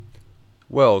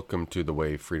Welcome to The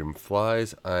Way Freedom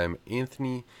Flies. I'm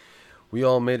Anthony. We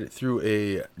all made it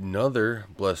through another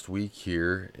blessed week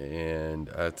here, and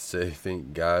I have to say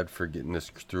thank God for getting us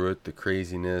through it. The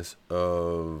craziness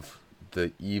of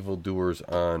the evildoers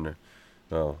on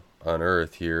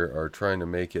Earth here are trying to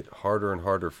make it harder and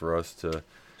harder for us to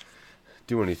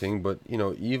do anything, but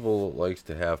evil likes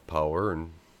to have power,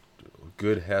 and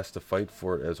good has to fight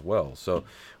for it as well. So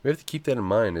we have to keep that in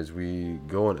mind as we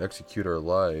go and execute our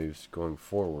lives going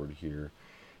forward here,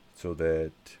 so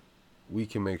that we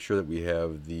can make sure that we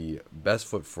have the best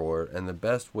foot forward and the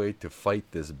best way to fight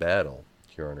this battle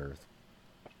here on Earth.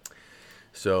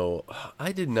 So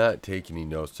I did not take any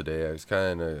notes today. I was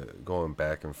kind of going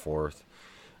back and forth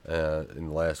in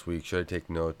the last week. Should I take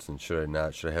notes and should I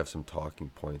not? Should I have some talking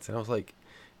points? And I was like,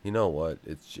 you know what?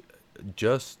 It's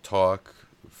just talk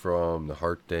from the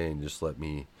heart day and just let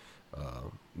me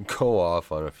go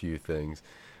off on a few things.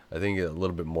 I think a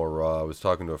little bit more raw. I was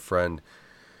talking to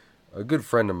a good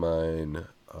friend of mine.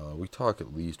 We talk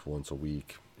at least once a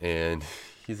week, and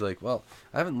he's like, well,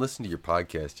 I haven't listened to your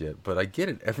podcast yet, but I get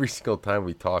it every single time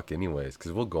we talk anyways,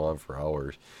 because we'll go on for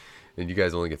hours, and you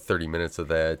guys only get 30 minutes of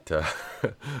that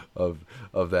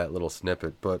of that little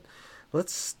snippet. But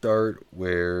let's start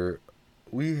where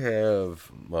we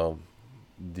have,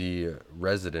 the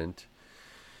resident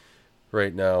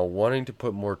right now wanting to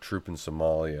put more troops in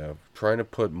Somalia, trying to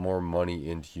put more money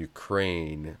into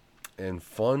Ukraine, and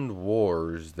fund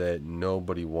wars that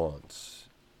nobody wants.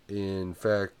 In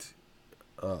fact,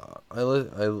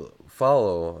 I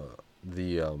follow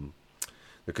the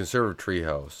conservative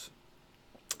treehouse,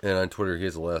 and on Twitter he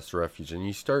has a last refuge, and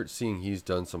you start seeing he's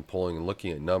done some polling and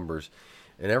looking at numbers,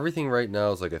 and everything right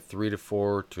now is like a 3 to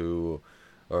 4 to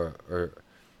or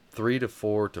 3 to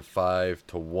 4 to 5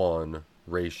 to 1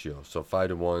 ratio. So 5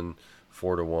 to 1,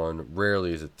 4 to 1.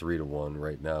 Rarely is it 3 to 1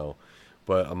 right now.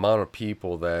 But amount of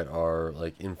people that are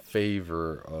like in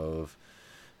favor of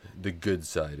the good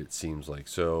side, it seems like.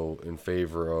 So in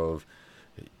favor of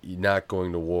not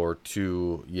going to war,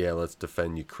 to, yeah, let's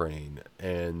defend Ukraine.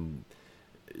 And,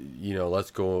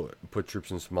 let's go put troops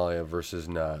in Somalia versus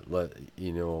not.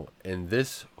 And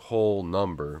this whole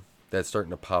number that's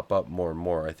starting to pop up more and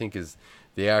more, I think, is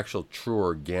the actual true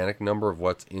organic number of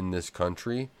what's in this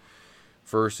country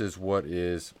versus what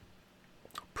is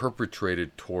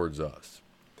perpetrated towards us.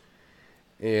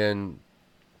 And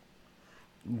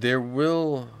there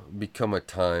will become a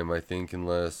time, I think,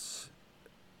 unless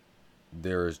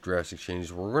there is drastic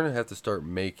changes, we're going to have to start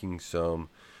making some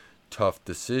tough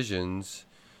decisions,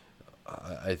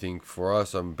 I think, for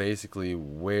us on basically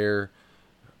where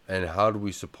and how do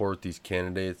we support these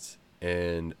candidates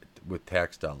and with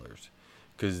tax dollars.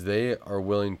 Because they are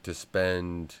willing to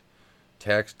spend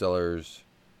tax dollars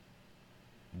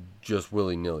just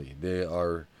willy-nilly. They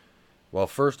are, well,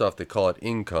 first off, they call it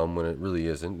income when it really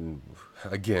isn't. And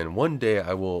again, one day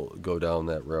I will go down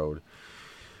that road.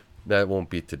 That won't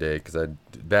be today, because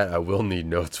I will need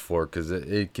notes for, because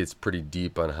it gets pretty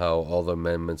deep on how all the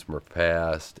amendments were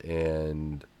passed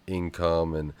and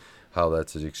income and how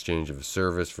that's an exchange of a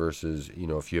service versus,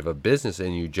 if you have a business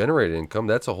and you generate income,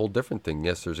 that's a whole different thing.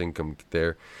 Yes, there's income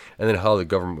there. And then how the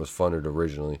government was funded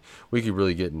originally. We could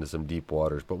really get into some deep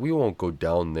waters, but we won't go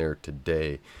down there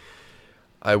today.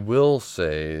 I will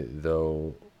say,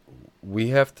 though, we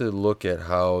have to look at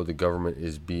how the government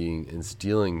is being and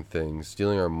stealing things,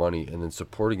 stealing our money, and then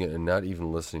supporting it and not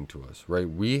even listening to us, right?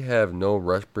 We have no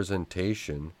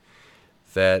representation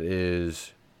that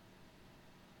is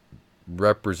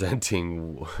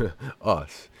representing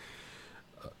us.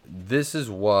 This is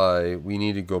why we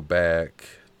need to go back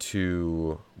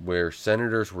to where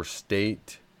senators were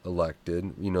state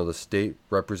elected, the state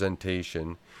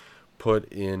representation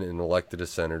put in and elected a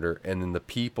senator, and then the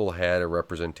people had a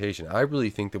representation. I really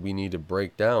think that we need to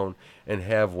break down and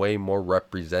have way more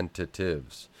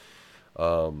representatives.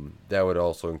 That would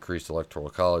also increase the electoral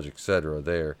college, etc.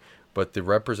 there. But the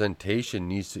representation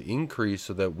needs to increase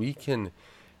so that we can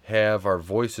have our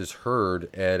voices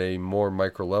heard at a more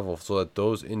micro level, so that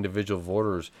those individual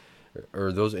voters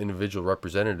or those individual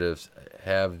representatives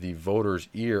have the voters'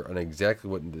 ear on exactly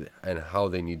what and how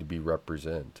they need to be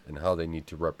represent and how they need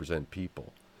to represent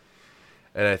people.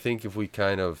 And I think if we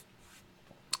kind of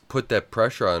put that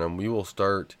pressure on them, we will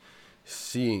start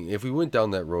seeing, if we went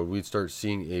down that road, we'd start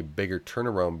seeing a bigger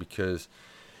turnaround, because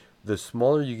the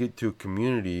smaller you get to a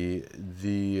community,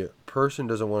 the person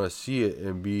doesn't want to see it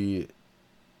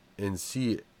and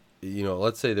see,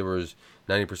 let's say there was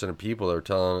 90% of people that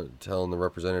were telling the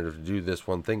representative to do this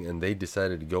one thing, and they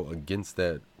decided to go against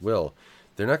that will.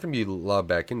 They're not going to be allowed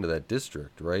back into that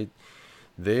district, right?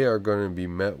 They are going to be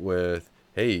met with,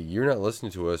 hey, you're not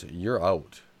listening to us, you're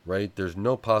out. right? There's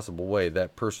no possible way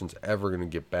that person's ever going to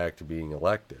get back to being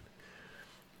elected.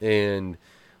 And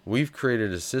we've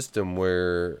created a system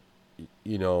where,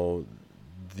 you know,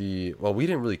 we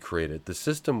didn't really create it. The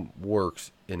system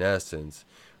works in essence,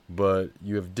 but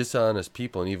you have dishonest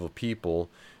people and evil people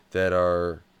that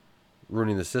are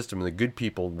ruining the system, and the good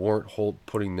people weren't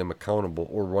putting them accountable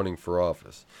or running for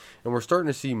office. And we're starting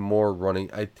to see more running.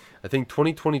 I think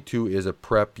 2022 is a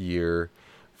prep year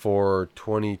for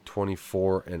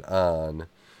 2024 and on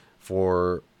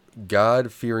for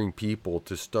God-fearing people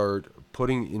to start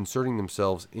inserting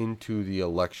themselves into the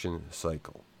election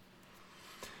cycle.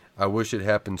 I wish it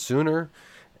happened sooner,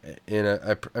 and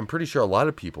I'm pretty sure a lot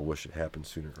of people wish it happened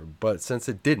sooner. But since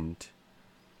it didn't,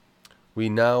 we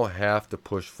now have to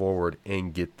push forward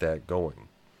and get that going.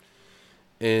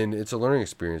 And it's a learning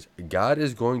experience. God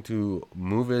is going to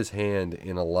move his hand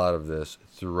in a lot of this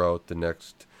throughout the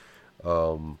next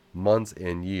months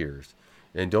and years.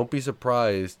 And don't be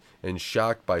surprised and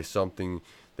shocked by something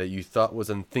that you thought was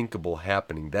unthinkable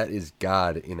happening. That is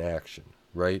God in action,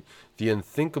 right? The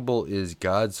unthinkable is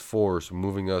God's force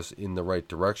moving us in the right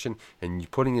direction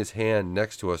and putting his hand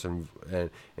next to us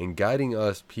and guiding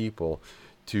us people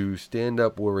to stand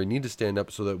up where we need to stand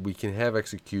up so that we can have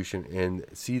execution and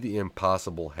see the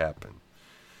impossible happen.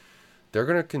 They're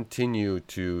going to continue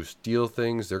to steal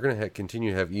things. They're going to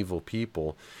continue to have evil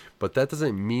people. But that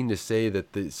doesn't mean to say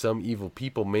that some evil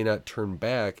people may not turn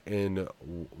back and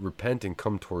repent and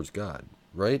come towards God,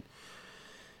 right?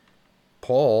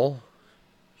 Paul,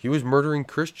 he was murdering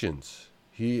Christians.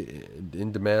 He,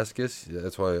 in Damascus,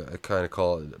 that's why I kind of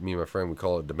call it, me and my friend, we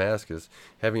call it Damascus,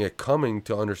 having a coming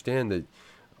to understand that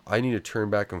I need to turn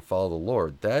back and follow the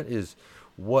Lord. That is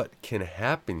what can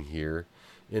happen here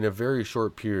in a very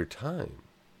short period of time.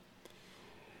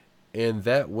 And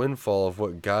that windfall of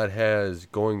what God has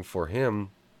going for him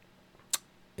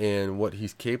and what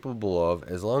he's capable of,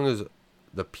 as long as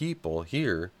the people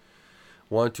here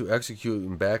want to execute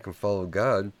and back and follow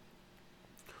God,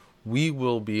 we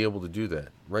will be able to do that,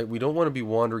 right? We don't want to be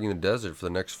wandering in the desert for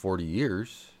the next 40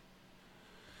 years.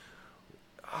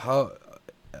 A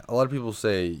lot of people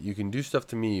say, you can do stuff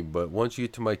to me, but once you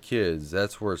get to my kids,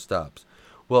 that's where it stops.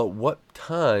 Well, what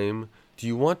time do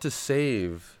you want to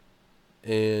save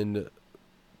and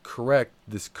correct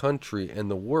this country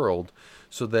and the world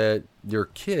so that your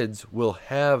kids will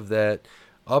have that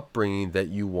upbringing that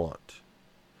you want?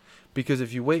 Because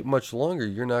if you wait much longer,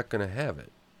 you're not going to have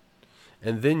it.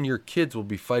 And then your kids will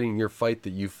be fighting your fight that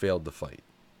you failed to fight.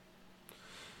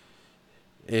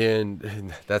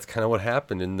 And that's kind of what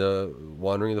happened in the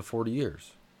wandering of the 40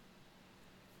 years.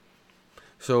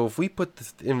 So if we put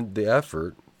this in the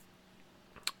effort,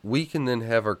 we can then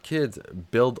have our kids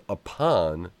build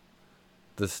upon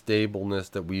the stableness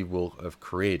that we will have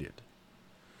created.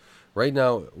 Right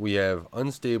now, we have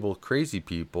unstable, crazy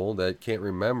people that can't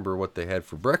remember what they had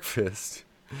for breakfast,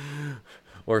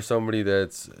 or somebody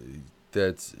that's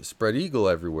spread eagle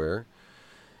everywhere,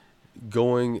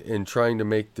 going and trying to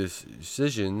make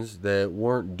decisions that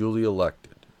weren't duly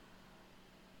elected.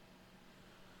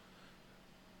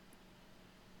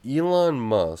 Elon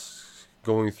Musk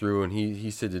going through, and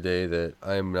he said today that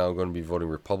I am now going to be voting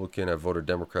Republican. I've voted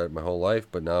Democrat my whole life,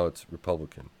 but now it's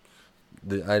Republican.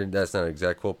 That's not an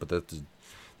exact quote, but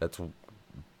that's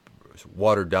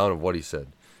watered down of what he said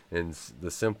in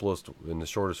the simplest and the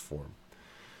shortest form.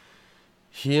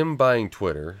 Him buying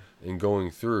Twitter and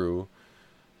going through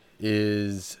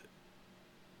is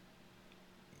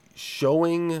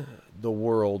showing the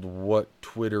world what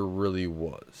Twitter really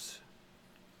was.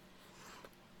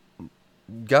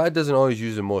 God doesn't always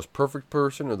use the most perfect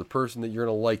person or the person that you're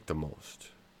going to like the most.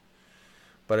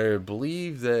 But I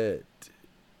believe that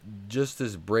just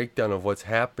this breakdown of what's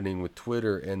happening with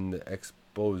Twitter and the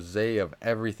expose of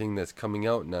everything that's coming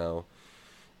out now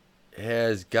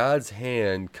has God's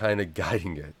hand kind of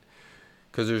guiding it.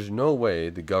 Because there's no way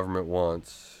the government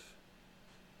wants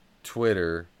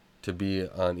Twitter to be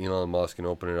on Elon Musk and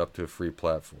open it up to a free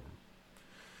platform.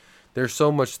 There's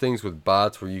so much things with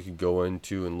bots where you could go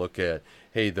into and look at,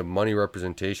 hey, the money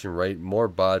representation, right? More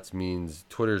bots means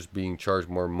Twitter's being charged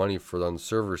more money for on the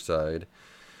server side,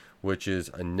 which is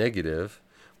a negative.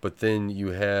 But then you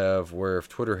have where if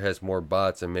Twitter has more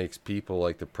bots and makes people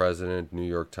like the president, New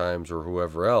York Times, or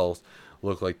whoever else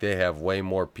look like they have way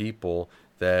more people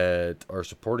that are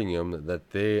supporting him,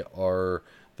 that they are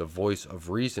the voice of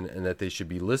reason and that they should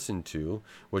be listened to,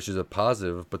 which is a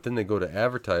positive. But then they go to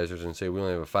advertisers and say, we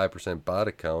only have a 5% bot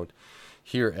account.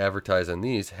 Here, advertise on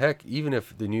these. Heck, even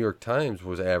if the New York Times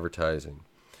was advertising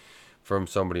from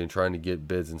somebody and trying to get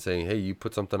bids and saying, hey, you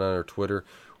put something on our Twitter,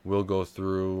 we'll go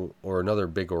through, or another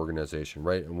big organization,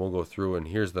 right? And we'll go through and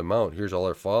here's the amount, here's all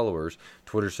our followers.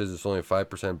 Twitter says it's only a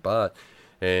 5% bot,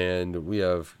 and we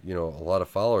have, a lot of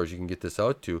followers you can get this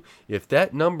out to. If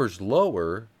that number's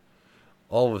lower,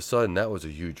 all of a sudden that was a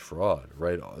huge fraud,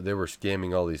 right? They were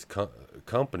scamming all these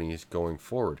companies going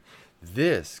forward.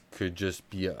 This could just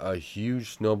be a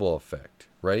huge snowball effect,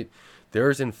 right?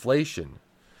 There's inflation,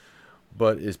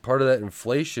 but is part of that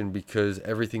inflation because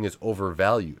everything is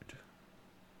overvalued?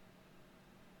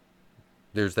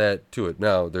 There's that to it.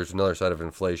 Now, there's another side of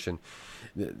inflation.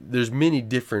 There's many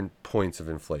different points of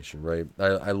inflation, right?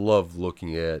 I love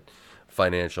looking at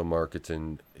financial markets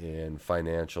and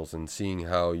financials and seeing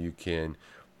how you can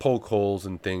poke holes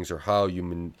in things, or how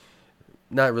you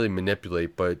not really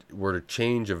manipulate, but were to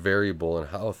change a variable and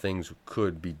how things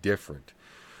could be different,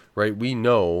 right? We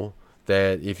know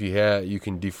that if you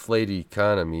can deflate the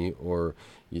economy or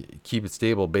keep it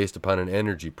stable based upon an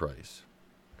energy price.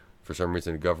 For some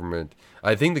reason,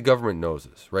 I think the government knows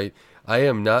this, right? I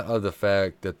am not of the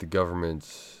fact that the government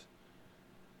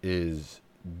is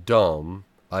dumb.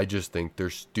 I just think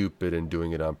they're stupid and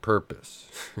doing it on purpose.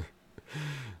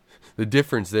 The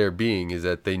difference there being is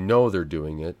that they know they're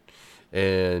doing it,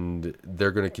 and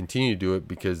they're going to continue to do it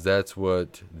because that's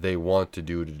what they want to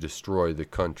do to destroy the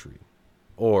country.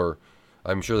 Or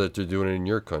I'm sure that they're doing it in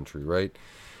your country, right?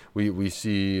 We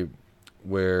see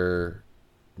where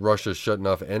Russia's shutting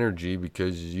off energy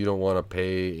because you don't want to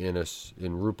pay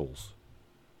in rubles.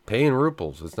 Pay in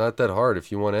rubles. It's not that hard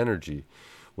if you want energy,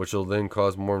 which will then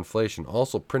cause more inflation.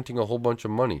 Also, printing a whole bunch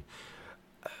of money.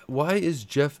 Why is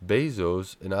Jeff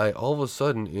Bezos and I all of a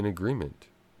sudden in agreement?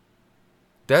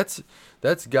 That's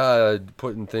God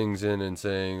putting things in and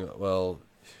saying, well,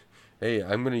 hey,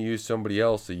 I'm going to use somebody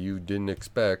else that you didn't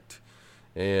expect,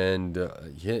 and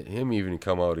him even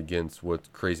come out against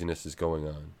what craziness is going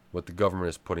on, what the government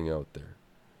is putting out there.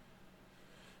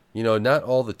 Not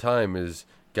all the time is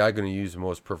God going to use the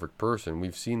most perfect person.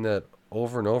 We've seen that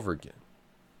over and over again.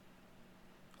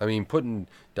 I mean, putting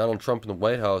Donald Trump in the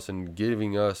White House and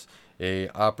giving us a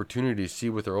opportunity to see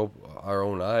with our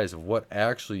own eyes of what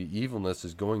actually evilness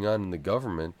is going on in the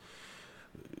government.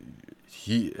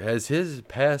 Has his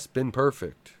past been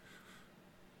perfect?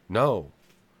 No.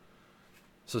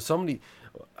 So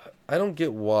I don't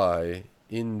get why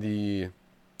in the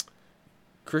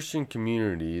Christian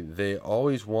community they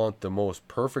always want the most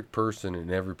perfect person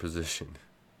in every position.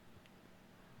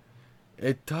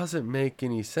 It doesn't make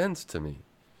any sense to me.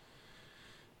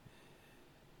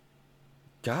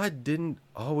 God didn't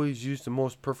always use the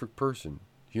most perfect person.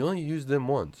 He only used them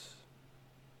once.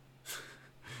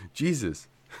 Jesus.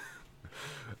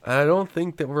 I don't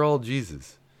think that we're all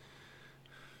Jesus.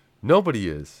 Nobody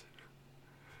is.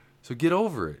 So get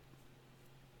over it.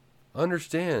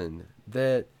 Understand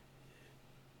that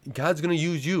God's going to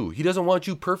use you. He doesn't want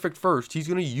you perfect first. He's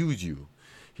going to use you.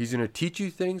 He's going to teach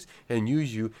you things and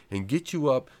use you and get you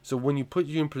up, so when you put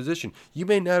you in position, you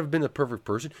may not have been the perfect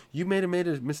person. You may have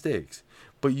made mistakes,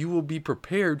 but you will be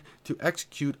prepared to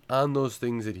execute on those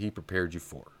things that he prepared you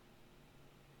for.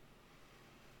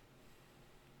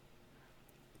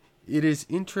 It is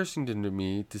interesting to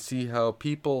me to see how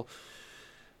people,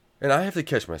 and I have to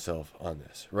catch myself on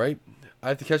this, right? I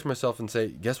have to catch myself and say,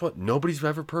 guess what? Nobody's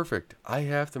ever perfect. I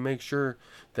have to make sure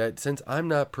that since I'm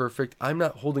not perfect, I'm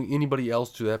not holding anybody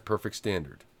else to that perfect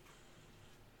standard.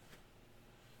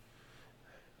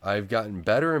 I've gotten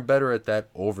better and better at that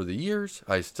over the years.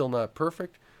 I'm still not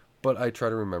perfect, but I try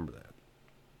to remember that.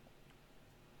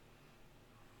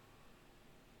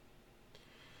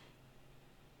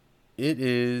 It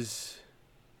is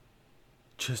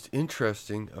just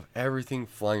interesting of everything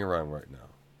flying around right now.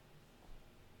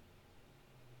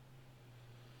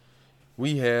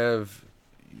 We have,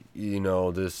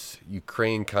 this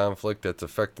Ukraine conflict that's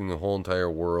affecting the whole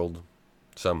entire world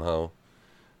somehow.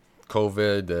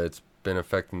 COVID that's been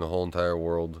affecting the whole entire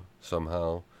world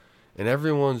somehow. And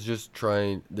everyone's just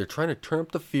they're trying to turn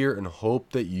up the fear and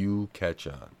hope that you catch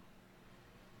on.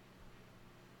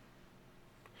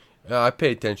 I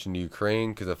pay attention to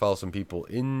Ukraine because I follow some people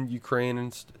in Ukraine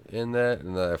and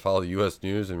I follow the U.S.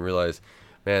 news and realize,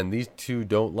 man, these two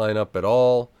don't line up at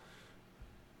all.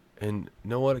 And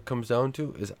know what it comes down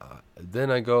to is then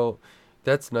I go,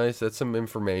 that's nice, that's some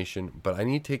information, but I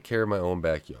need to take care of my own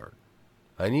backyard.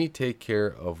 I need to take care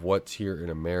of what's here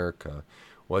in America,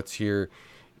 what's here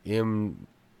in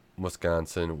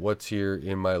Wisconsin, what's here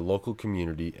in my local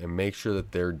community, and make sure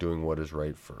that they're doing what is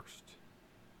right first.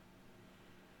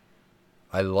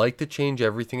 I like to change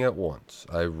everything at once.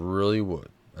 I really would.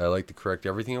 I like to correct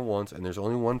everything at once, and there's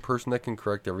only one person that can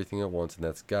correct everything at once, and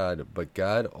that's God. But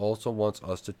God also wants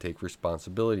us to take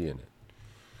responsibility in it.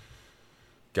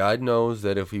 God knows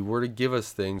that if He were to give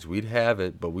us things, we'd have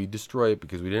it, but we'd destroy it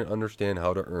because we didn't understand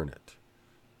how to earn it.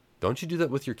 Don't you do that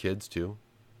with your kids too?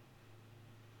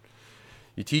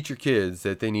 You teach your kids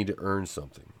that they need to earn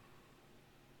something.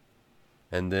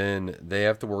 And then they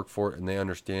have to work for it, and they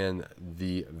understand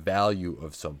the value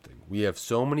of something. We have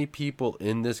so many people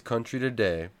in this country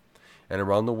today and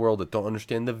around the world that don't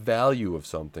understand the value of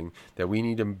something, that we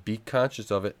need to be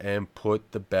conscious of it and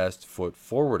put the best foot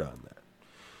forward on that.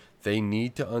 They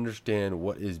need to understand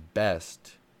what is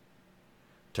best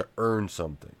to earn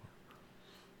something.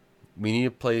 We need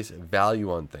to place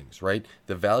value on things, right?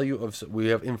 The value of, we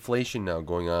have inflation now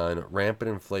going on, rampant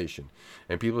inflation.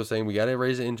 And people are saying we got to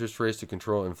raise the interest rates to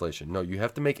control inflation. No, you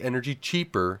have to make energy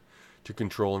cheaper to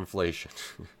control inflation.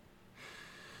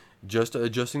 Just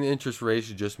adjusting the interest rates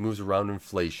just moves around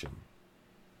inflation.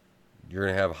 You're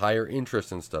going to have higher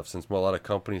interest and stuff. Since a lot of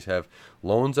companies have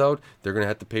loans out, they're going to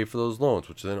have to pay for those loans,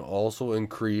 which then also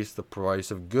increase the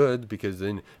price of goods, because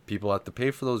then people have to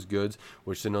pay for those goods,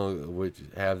 which then which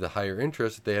have the higher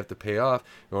interest that they have to pay off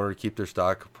in order to keep their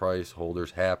stock price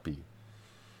holders happy.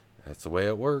 That's the way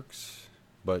it works.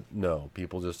 But no,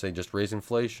 people just say just raise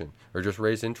inflation or just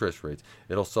raise interest rates.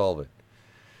 It'll solve it.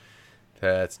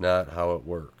 That's not how it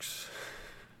works.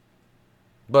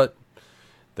 But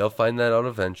they'll find that out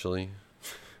eventually.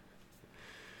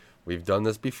 We've done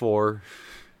this before.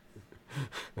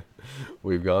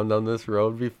 We've gone down this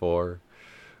road before.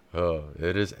 Oh,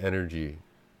 it is energy.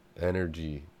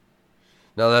 Energy.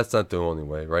 Now, that's not the only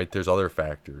way, right? There's other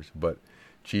factors, but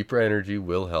cheaper energy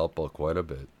will help quite a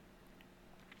bit.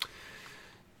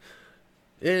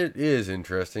 It is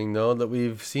interesting, though, that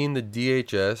we've seen the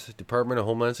DHS, Department of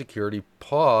Homeland Security,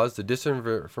 pause the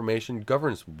Disinformation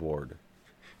Governance Board.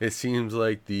 It seems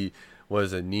like Nina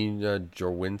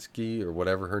Jorwinski, or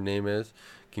whatever her name is,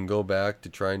 can go back to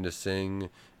trying to sing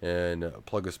and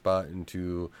plug a spot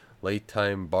into late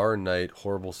time bar night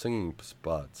horrible singing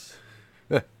spots.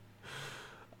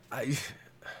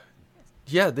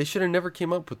 Yeah, they should have never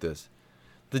came up with this.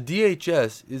 The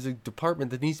DHS is a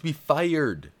department that needs to be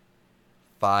fired.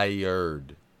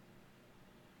 Fired.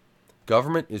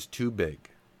 Government is too big.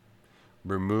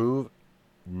 Remove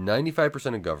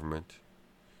 95% of government.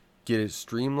 Get it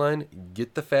streamlined,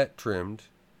 get the fat trimmed,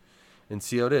 and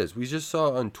see how it is. We just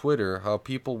saw on Twitter how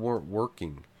people weren't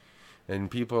working.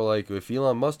 And people are like, if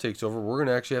Elon Musk takes over, we're going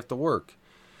to actually have to work.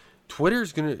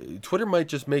 Twitter might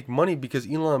just make money because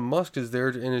Elon Musk is there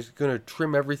and is going to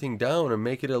trim everything down and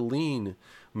make it a lean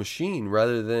machine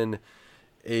rather than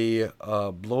a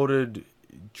bloated,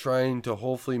 trying to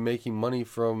hopefully making money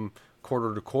from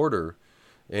quarter to quarter,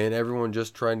 and everyone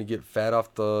just trying to get fat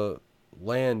off the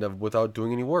land without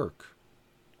doing any work.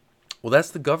 Well,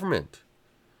 that's the government.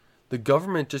 The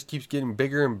government just keeps getting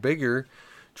bigger and bigger,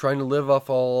 trying to live off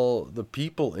all the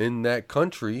people in that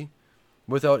country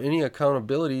without any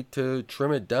accountability to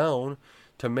trim it down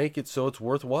to make it so it's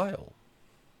worthwhile.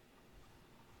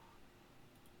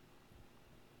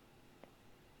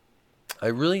 I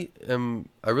really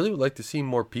would like to see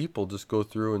more people just go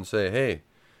through and say, hey,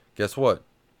 guess what?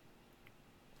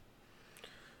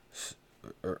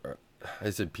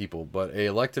 I said people, but a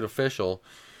elected official,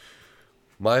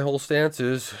 my whole stance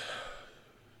is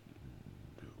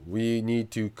we need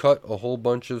to cut a whole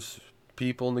bunch of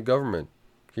people in the government.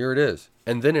 Here it is.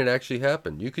 And then it actually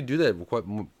happened. You could do that quite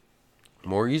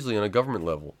more easily on a government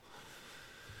level.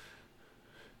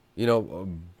 You know,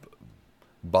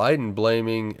 Biden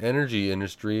blaming energy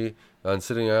industry on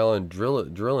sitting island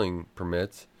drilling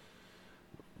permits,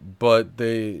 but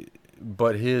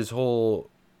his whole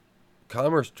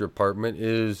Commerce Department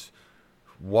is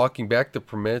walking back the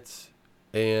permits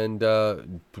and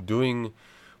doing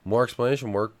more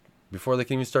explanation work before they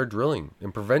can even start drilling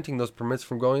and preventing those permits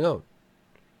from going out.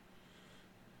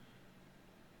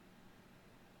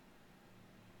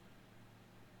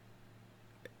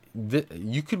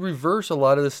 You could reverse a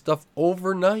lot of this stuff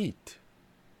overnight.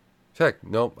 Heck,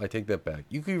 nope, I take that back.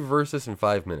 You could reverse this in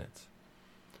 5 minutes.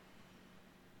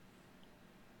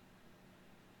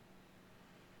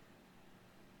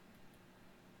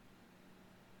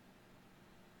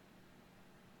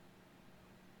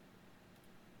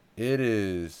 It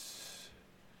is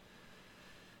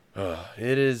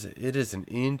an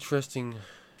interesting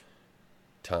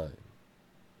time.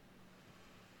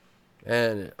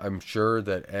 And I'm sure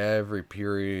that every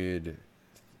period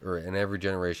in every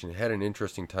generation had an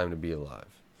interesting time to be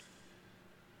alive.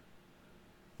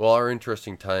 Well, our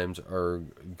interesting times are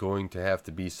going to have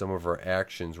to be some of our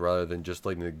actions rather than just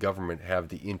letting the government have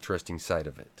the interesting side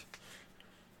of it.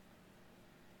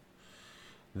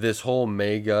 This whole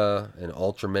mega and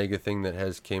ultra mega thing that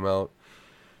has came out,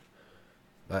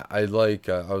 I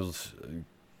was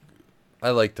I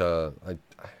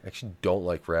actually don't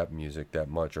like rap music that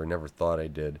much, or I never thought I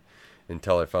did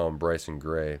until I found Bryson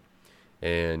Gray.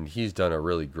 And he's done a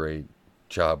really great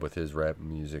job with his rap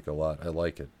music a lot. I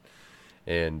like it.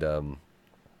 And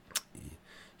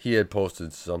he had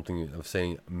posted something of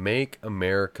saying, "Make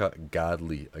America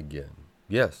godly again."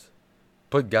 Yes,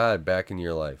 put God back into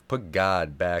your life. Put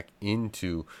God back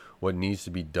into what needs to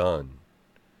be done.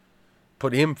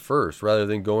 Put him first rather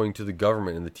than going to the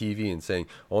government and the TV and saying,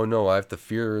 "Oh no, I have to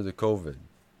fear the COVID."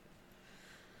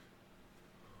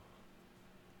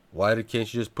 Can't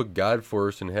you just put God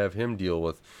first and have him deal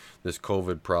with this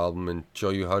COVID problem and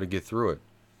show you how to get through it?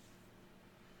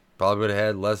 Probably would have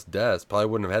had less deaths. Probably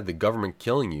wouldn't have had the government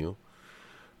killing you.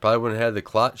 Probably wouldn't have had the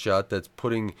clot shot that's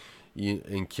putting you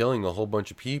and killing a whole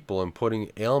bunch of people and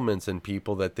putting ailments in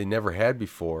people that they never had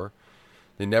before.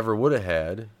 They never would have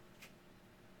had.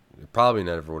 They probably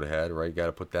never would have had, right? You got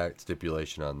to put that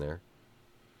stipulation on there.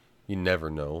 You never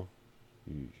know.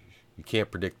 You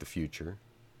can't predict the future.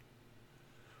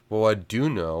 Well, what I do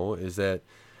know is that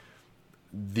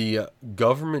the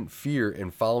government fear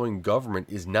and following government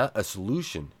is not a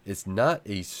solution. It's not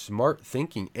a smart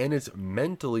thinking, and it's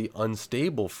mentally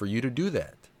unstable for you to do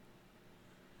that.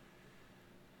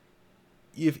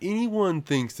 If anyone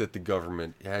thinks that the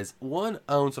government has 1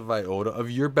 ounce of iota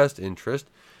of your best interest,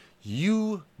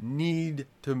 you need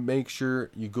to make sure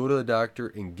you go to the doctor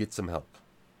and get some help.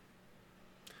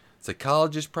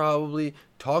 Psychologist probably,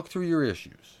 talk through your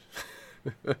issues.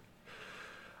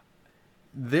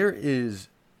 There is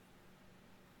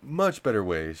much better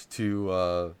ways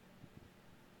to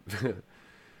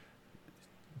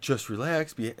just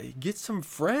relax. Get some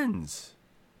friends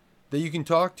that you can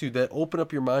talk to that open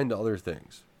up your mind to other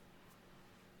things.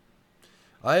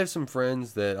 I have some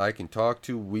friends that I can talk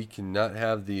to. We cannot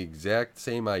have the exact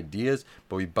same ideas,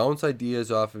 but we bounce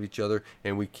ideas off of each other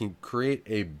and we can create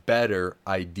a better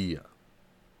idea.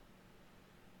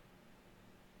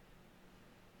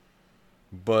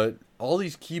 But all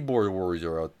these keyboard warriors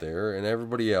are out there and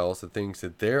everybody else that thinks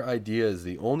that their idea is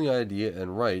the only idea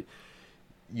and right.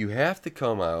 You have to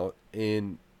come out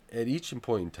and at each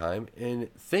point in time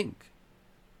and think.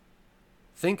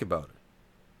 Think about it.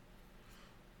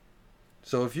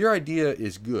 So if your idea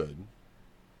is good,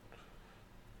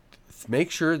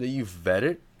 make sure that you vet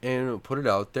it and put it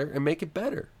out there and make it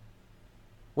better.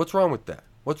 What's wrong with that?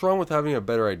 What's wrong with having a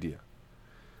better idea?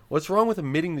 What's wrong with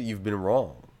admitting that you've been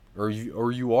wrong or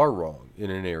you are wrong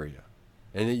in an area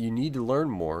and that you need to learn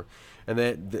more and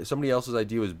that somebody else's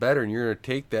idea was better and you're going to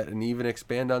take that and even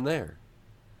expand on there?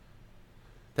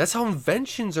 That's how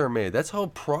inventions are made. That's how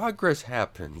progress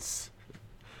happens.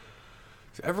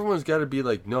 So everyone's got to be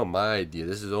like, no, my idea.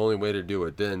 This is the only way to do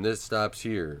it. Then this stops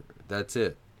here. That's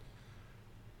it.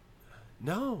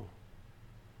 No.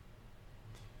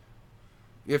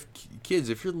 If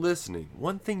you're listening,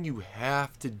 one thing you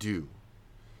have to do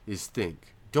is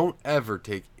think. Don't ever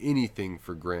take anything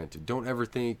for granted. Don't ever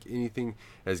think anything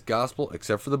as gospel,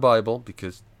 except for the Bible,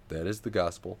 because that is the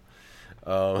gospel.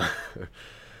 But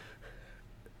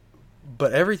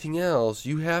everything else,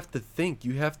 you have to think.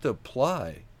 You have to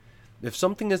apply. If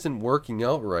something isn't working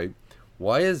out right,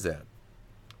 why is that?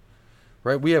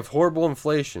 Right? We have horrible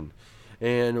inflation.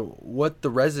 And what the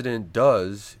resident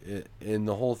does in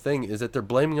the whole thing is that they're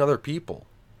blaming other people.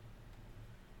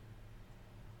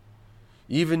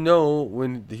 Even though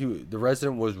when the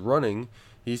resident was running,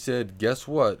 he said, guess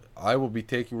what? I will be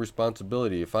taking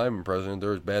responsibility. If I'm president,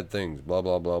 there's bad things. Blah,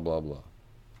 blah, blah, blah, blah.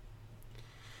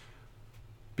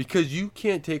 Because you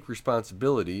can't take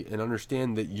responsibility and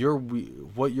understand that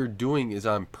what you're doing is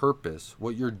on purpose.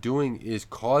 What you're doing is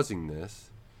causing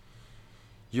this.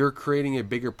 You're creating a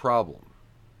bigger problem.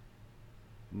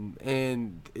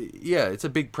 And yeah, it's a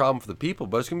big problem for the people,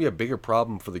 but it's going to be a bigger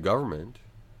problem for the government.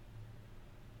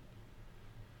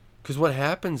 Because what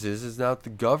happens is now the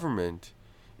government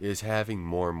is having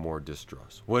more and more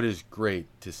distrust. What is great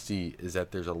to see is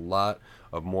that there's a lot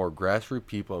of more grassroots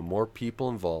people and more people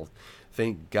involved.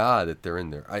 Thank God that they're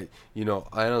in there. I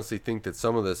honestly think that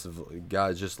some of this,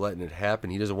 God's just letting it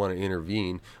happen. He doesn't want to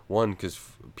intervene. One, because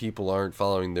people aren't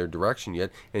following their direction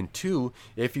yet. And two,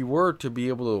 if he were to be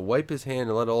able to wipe his hand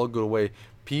and let it all go away,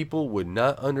 people would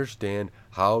not understand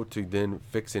how to then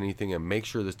fix anything and make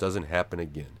sure this doesn't happen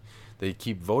again. They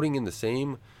keep voting in the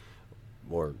same,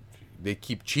 or they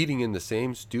keep cheating in the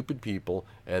same stupid people,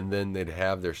 and then they'd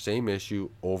have their same issue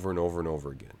over and over and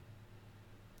over again.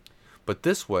 But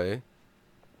this way,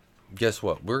 guess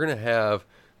what? We're going to have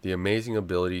the amazing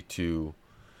ability to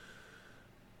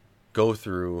go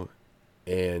through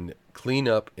and clean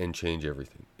up and change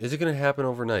everything. Is it going to happen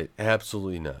overnight?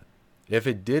 Absolutely not. If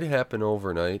it did happen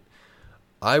overnight,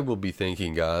 I will be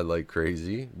thanking God like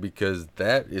crazy because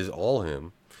that is all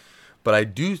Him. But I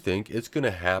do think it's going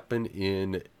to happen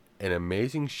in an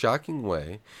amazing, shocking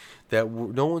way that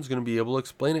no one's going to be able to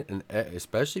explain it. And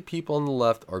especially people on the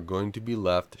left are going to be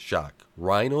left shocked.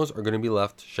 Rhinos are going to be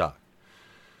left shocked.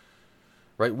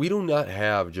 Right? We do not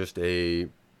have just a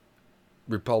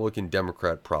Republican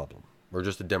Democrat problem or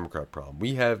just a Democrat problem.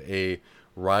 We have a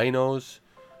rhinos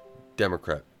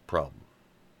Democrat problem.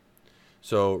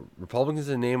 So Republicans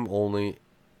in name only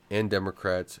and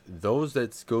Democrats, those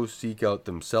that go seek out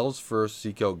themselves first,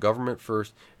 seek out government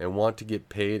first, and want to get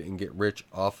paid and get rich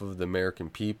off of the American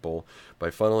people by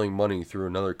funneling money through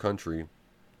another country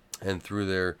and through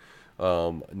their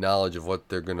knowledge of what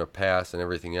they're going to pass and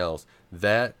everything else,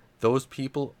 that those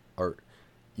people are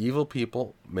evil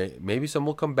people. Maybe some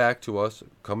will come back to us,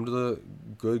 come to the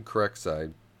good, correct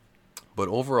side. But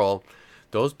overall,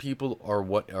 those people are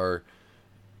what are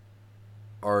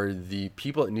the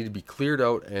people that need to be cleared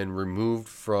out and removed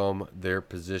from their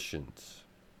positions.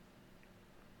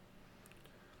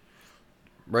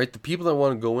 Right? The people that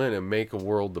want to go in and make a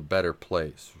world a better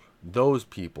place. Those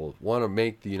people want to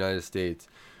make the United States,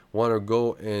 want to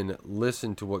go and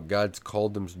listen to what God's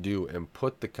called them to do and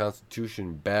put the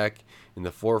Constitution back in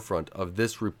the forefront of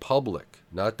this republic,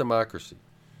 not democracy.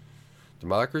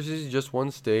 Democracy is just one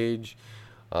stage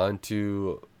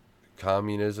onto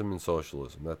communism and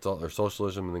socialism. That's all, or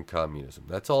socialism and then communism.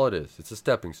 That's all it is. It's a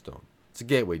stepping stone. It's a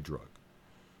gateway drug.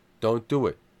 Don't do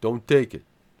it. Don't take it.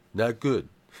 Not good.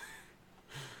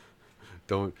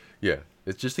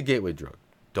 It's just a gateway drug.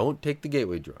 Don't take the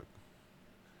gateway drug.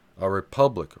 A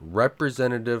republic,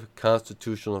 representative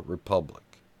constitutional republic.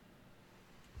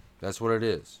 That's what it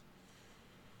is.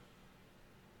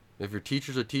 If your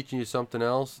teachers are teaching you something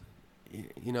else,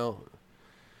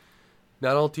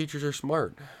 not all teachers are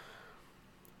smart.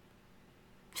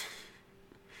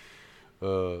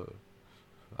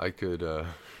 I could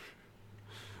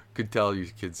tell you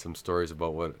kids some stories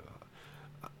about what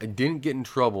I didn't get in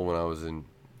trouble when I was in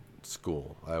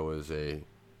school. I was a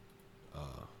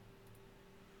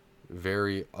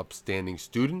very upstanding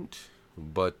student,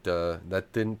 but that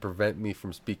didn't prevent me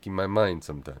from speaking my mind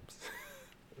sometimes.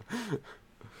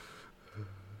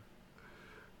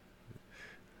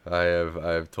 I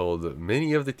have told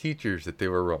many of the teachers that they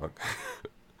were wrong.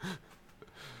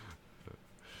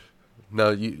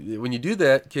 Now, when you do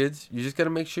that, kids, you just got to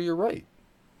make sure you're right.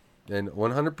 And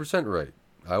 100% right.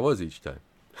 I was each time.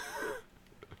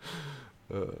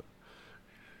 You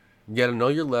got to know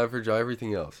your leverage,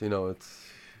 everything else. You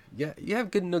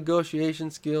have good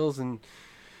negotiation skills and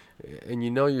you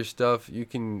know your stuff. You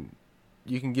can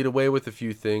get away with a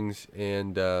few things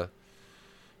and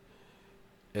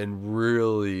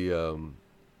really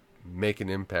make an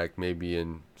impact maybe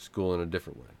in school in a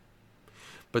different way.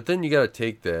 But then you got to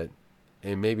take that.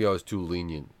 And maybe I was too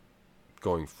lenient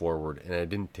going forward, and I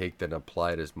didn't take that and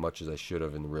apply it as much as I should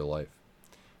have in real life.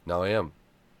 Now I am,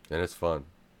 and it's fun.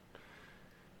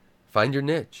 Find your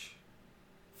niche.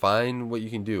 Find what you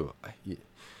can do.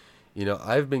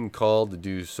 I've been called to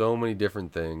do so many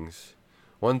different things.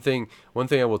 One thing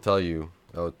I will tell you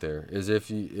out there is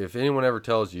if anyone ever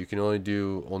tells you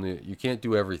you can't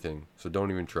do everything, so don't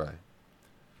even try.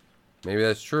 Maybe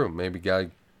that's true. Maybe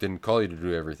God didn't call you to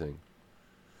do everything.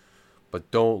 But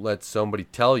don't let somebody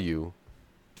tell you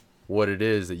what it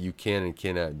is that you can and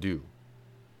cannot do.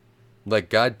 Let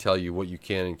God tell you what you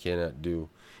can and cannot do.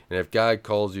 And if God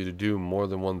calls you to do more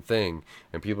than one thing,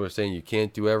 and people are saying you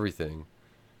can't do everything,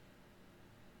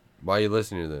 why are you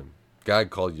listening to them? God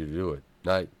called you to do it,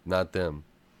 not them.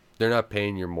 They're not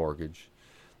paying your mortgage.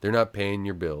 They're not paying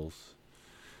your bills.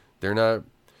 They're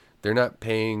not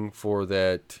paying for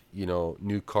that,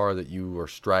 new car that you are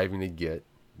striving to get,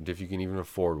 if you can even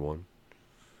afford one.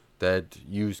 That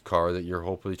used car that you're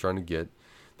hopefully trying to get,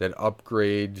 that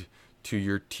upgrade to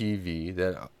your TV,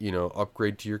 that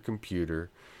upgrade to your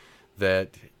computer,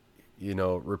 that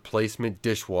replacement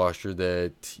dishwasher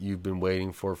that you've been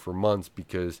waiting for months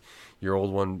because your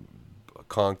old one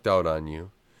conked out on you,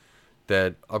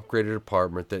 that upgraded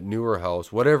apartment, that newer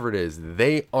house, whatever it is,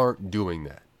 they aren't doing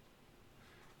that.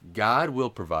 God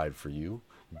will provide for you.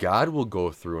 God will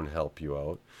go through and help you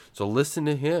out. So listen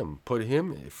to Him. Put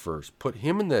Him first. Put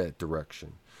Him in that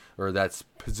direction or that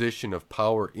position of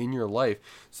power in your life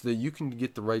so that you can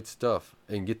get the right stuff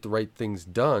and get the right things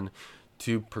done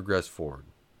to progress forward.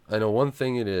 I know one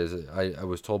thing it is, I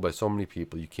was told by so many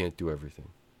people, you can't do everything.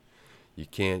 You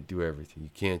can't do everything.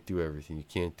 You can't do everything. You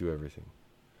can't do everything.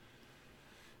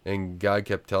 And God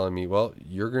kept telling me, well,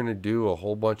 you're going to do a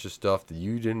whole bunch of stuff that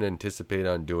you didn't anticipate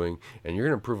on doing, and you're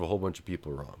going to prove a whole bunch of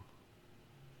people wrong.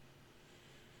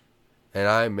 And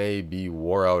I may be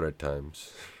wore out at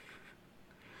times.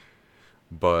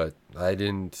 But I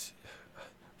didn't,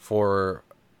 for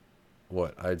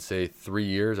what, I'd say 3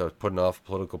 years, I was putting off a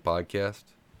political podcast,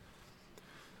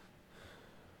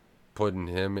 putting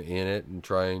him in it and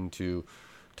trying to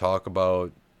talk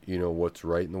about, what's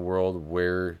right in the world,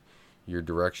 where your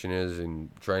direction is, and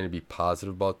trying to be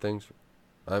positive about things.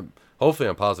 Hopefully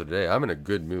I'm positive today. I'm in a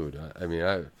good mood. I mean,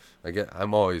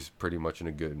 I'm always pretty much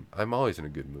I'm always in a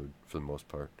good mood for the most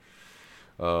part.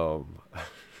 Um,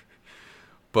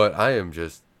 but I am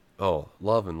just,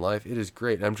 love and life. It is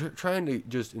great. I'm trying to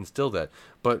just instill that,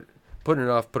 but putting it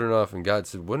off. And God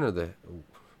said, when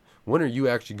are you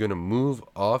actually going to move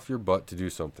off your butt to do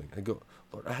something? I go,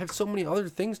 Lord, I have so many other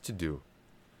things to do.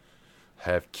 I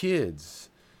have kids.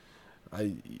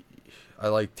 I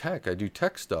like tech. I do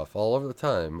tech stuff all over the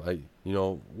time. I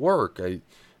work. I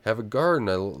have a garden.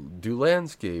 I do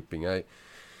landscaping. I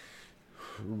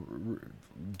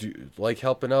do like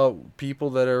helping out people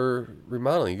that are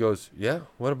remodeling. He goes, yeah,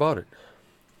 what about it?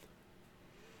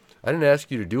 I didn't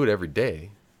ask you to do it every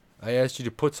day. I asked you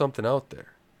to put something out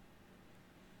there.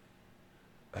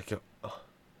 I go,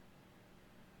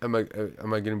 am I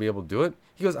going to be able to do it?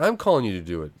 He goes, I'm calling you to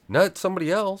do it, not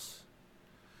somebody else.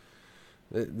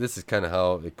 This is kind of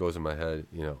how it goes in my head.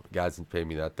 God's paid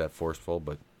me not that forceful,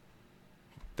 but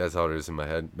that's how it is in my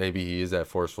head. Maybe he is that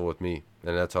forceful with me,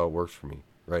 and that's how it works for me,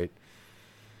 right?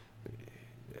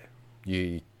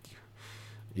 You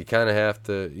kind of have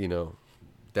to,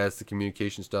 that's the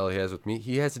communication style he has with me.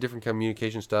 He has a different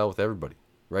communication style with everybody,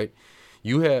 right?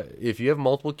 If you have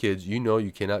multiple kids,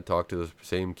 you cannot talk to the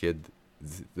same kid,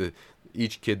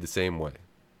 each kid the same way.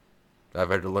 I've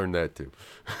had to learn that too.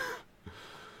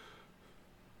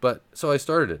 But so I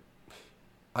started it.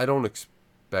 I don't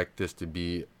expect this to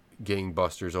be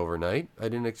gangbusters overnight. I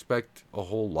didn't expect a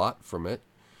whole lot from it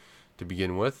to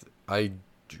begin with.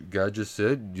 God just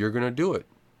said, you're going to do it.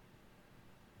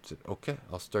 I said, okay,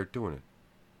 I'll start doing it.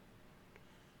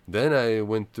 Then I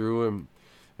went through and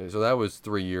so that was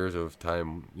 3 years of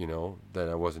time, that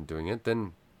I wasn't doing it.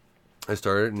 Then I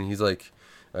started, and he's like,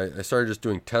 I started just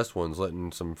doing test ones,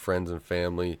 letting some friends and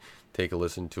family take a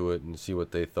listen to it and see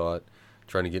what they thought,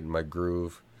 trying to get in my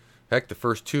groove. Heck, the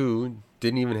first 2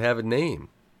 didn't even have a name.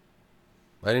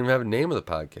 I didn't even have a name of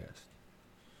the podcast.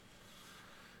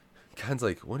 God's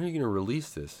like, when are you going to release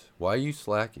this? Why are you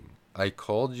slacking? I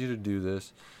called you to do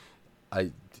this.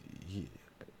 I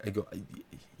go,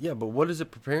 yeah, but what is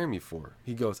it preparing me for?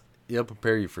 He goes, it'll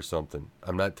prepare you for something.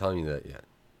 I'm not telling you that yet.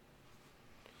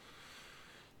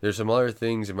 There's some other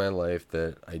things in my life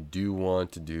that I do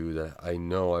want to do that I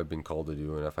know I've been called to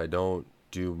do. And if I don't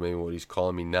do maybe what he's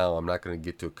calling me now, I'm not going to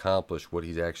get to accomplish what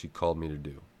he's actually called me to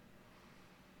do.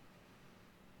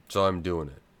 So I'm doing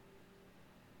it.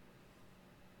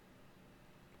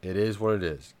 It is what it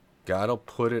is. God will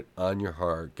put it on your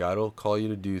heart. God will call you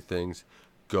to do things.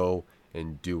 Go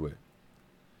and do it.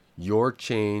 Your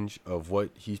change of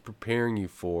what he's preparing you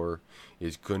for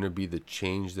is going to be the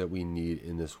change that we need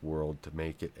in this world to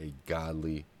make it a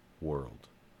godly world.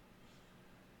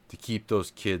 To keep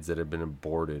those kids that have been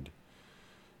aborted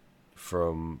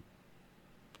from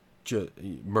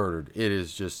murdered. It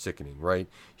is just sickening, right?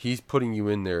 He's putting you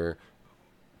in there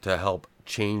to help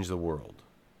change the world,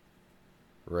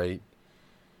 right?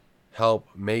 Help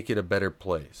make it a better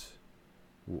place.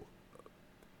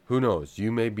 Who knows?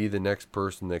 You may be the next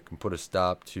person that can put a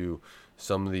stop to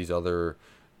some of these other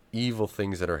evil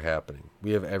things that are happening.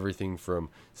 We have everything from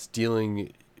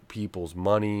stealing people's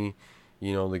money,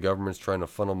 the government's trying to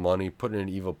funnel money, putting it in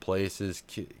evil places,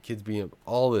 kids being,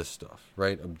 all this stuff,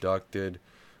 right? Abducted,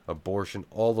 abortion,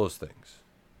 all those things.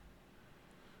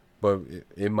 But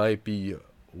it might be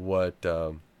what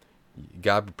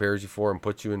God prepares you for and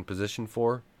puts you in position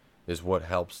for is what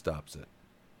helps stops it.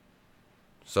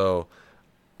 So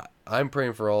I'm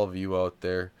praying for all of you out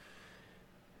there.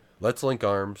 Let's link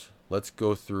arms. Let's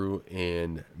go through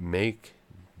and make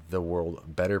the world a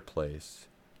better place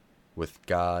with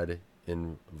God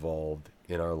involved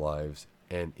in our lives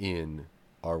and in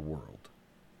our world.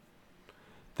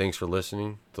 Thanks for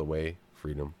listening to The Way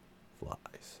Freedom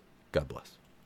Flies. God bless.